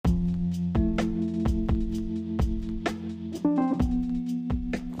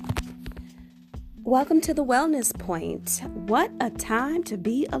Welcome to the Wellness Point. What a time to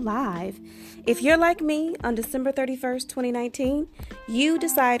be alive. If you're like me, on December 31st, 2019, you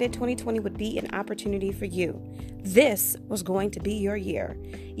decided 2020 would be an opportunity for you. This was going to be your year.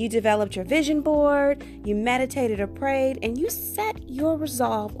 You developed your vision board, you meditated or prayed, and you set your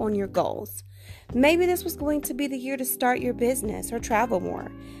resolve on your goals. Maybe this was going to be the year to start your business or travel more.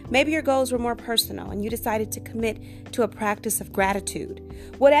 Maybe your goals were more personal and you decided to commit to a practice of gratitude.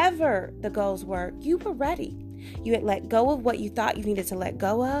 Whatever the goals were, you were ready. You had let go of what you thought you needed to let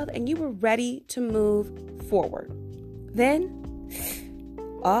go of, and you were ready to move forward. Then,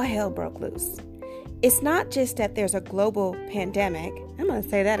 all hell broke loose. It's not just that there's a global pandemic. I'm going to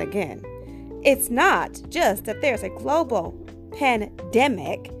say that again. It's not just that there's a global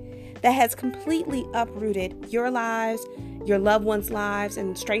pandemic that has completely uprooted your lives, your loved ones' lives,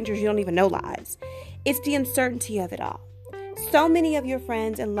 and strangers you don't even know lives. It's the uncertainty of it all. So many of your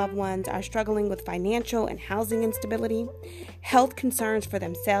friends and loved ones are struggling with financial and housing instability, health concerns for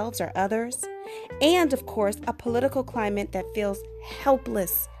themselves or others, and of course, a political climate that feels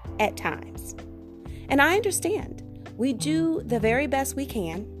helpless at times. And I understand. We do the very best we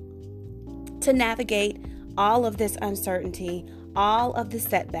can to navigate all of this uncertainty, all of the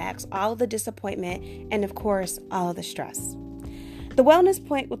setbacks, all of the disappointment, and of course, all of the stress. The Wellness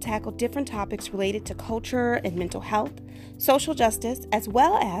Point will tackle different topics related to culture and mental health, social justice, as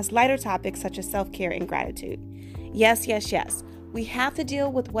well as lighter topics such as self-care and gratitude. Yes. We have to deal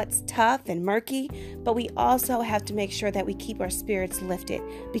with what's tough and murky, but we also have to make sure that we keep our spirits lifted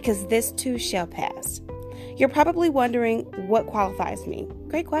because this too shall pass. You're probably wondering what qualifies me.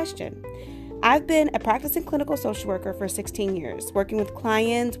 Great question. I've been a practicing clinical social worker for 16 years, working with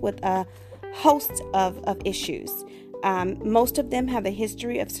clients with a host of issues. Most of them have a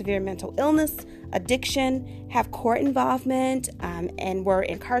history of severe mental illness, addiction, have court involvement, and were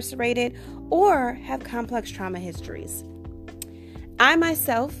incarcerated, or have complex trauma histories. I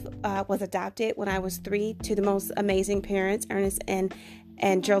myself was adopted when I was 3 to the most amazing parents, Ernest and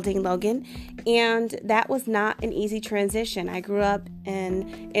Geraldine Logan, and that was not an easy transition. I grew up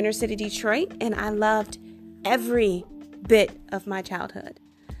in inner city Detroit, and I loved every bit of my childhood.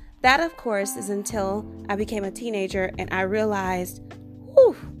 That, of course, is until I became a teenager and I realized,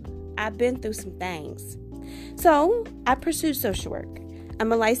 I've been through some things. So I pursued social work.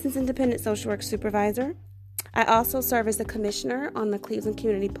 I'm a licensed independent social work supervisor. I also serve as a commissioner on the Cleveland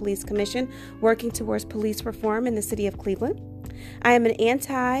Community Police Commission, working towards police reform in the city of Cleveland. I am an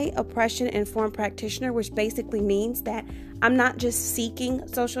anti-oppression informed practitioner, which basically means that I'm not just seeking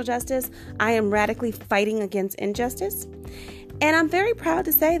social justice, I am radically fighting against injustice. And I'm very proud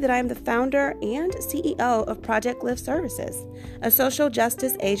to say that I am the founder and CEO of Project Lift Services, a social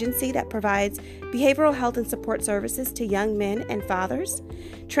justice agency that provides behavioral health and support services to young men and fathers,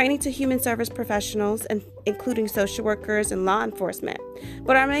 training to human service professionals, including social workers and law enforcement.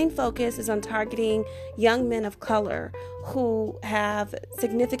 But our main focus is on targeting young men of color who have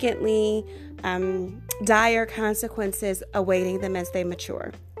significantly dire consequences awaiting them as they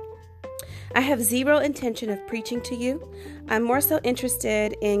mature. I have zero intention of preaching to you. I'm more so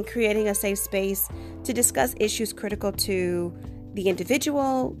interested in creating a safe space to discuss issues critical to the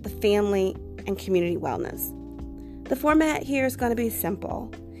individual, the family, and community wellness. The format here is going to be simple.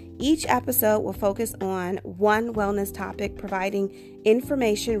 Each episode will focus on one wellness topic, providing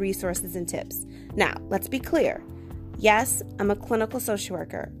information, resources, and tips. Now, let's be clear. Yes, I'm a clinical social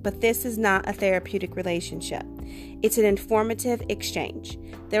worker, but this is not a therapeutic relationship. It's an informative exchange.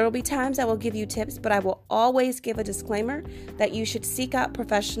 There will be times I will give you tips, but I will always give a disclaimer that you should seek out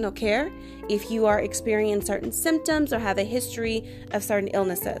professional care if you are experiencing certain symptoms or have a history of certain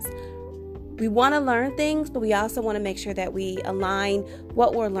illnesses. We want to learn things, but we also want to make sure that we align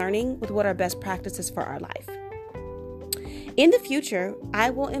what we're learning with what are best practices for our life. In the future,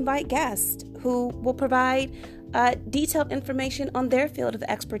 I will invite guests who will provide detailed information on their field of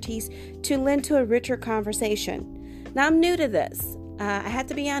expertise to lend to a richer conversation. Now, I'm new to this. I have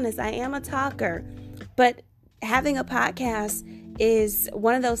to be honest, I am a talker, but having a podcast is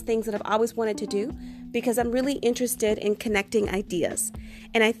one of those things that I've always wanted to do because I'm really interested in connecting ideas.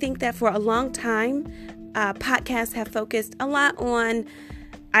 And I think that for a long time, podcasts have focused a lot on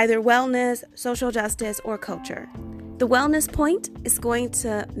either wellness, social justice, or culture. The Wellness Point is going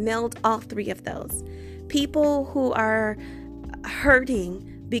to meld all three of those. People who are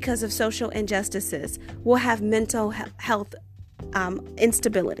hurting because of social injustices will have mental health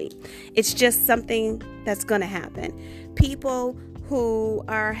instability. It's just something that's going to happen. People who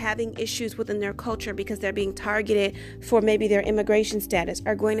are having issues within their culture because they're being targeted for maybe their immigration status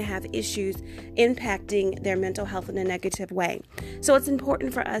are going to have issues impacting their mental health in a negative way. So it's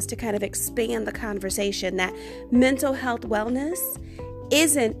important for us to kind of expand the conversation that mental health wellness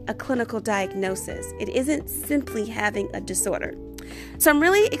isn't a clinical diagnosis. It isn't simply having a disorder. So I'm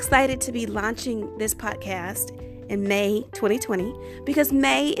really excited to be launching this podcast in May 2020 because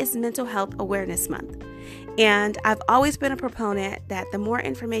May is Mental Health Awareness Month. And I've always been a proponent that the more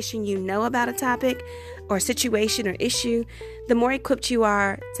information you know about a topic or situation or issue, the more equipped you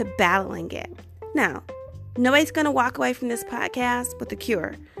are to battling it. Now, nobody's going to walk away from this podcast with a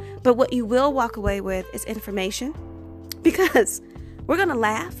cure, but what you will walk away with is information, because we're going to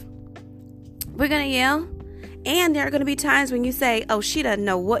laugh, we're going to yell, and there are going to be times when you say, oh, she doesn't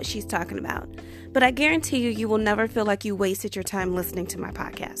know what she's talking about. But I guarantee you will never feel like you wasted your time listening to my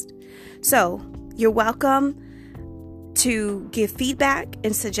podcast. So you're welcome to give feedback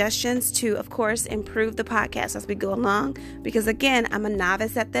and suggestions to, of course, improve the podcast as we go along. Because again, I'm a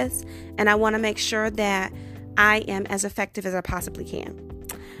novice at this and I want to make sure that I am as effective as I possibly can.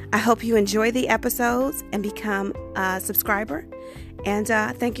 I hope you enjoy the episodes and become a subscriber. And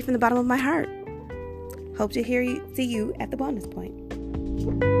thank you from the bottom of my heart. Hope to see you at the Wellness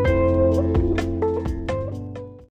Point.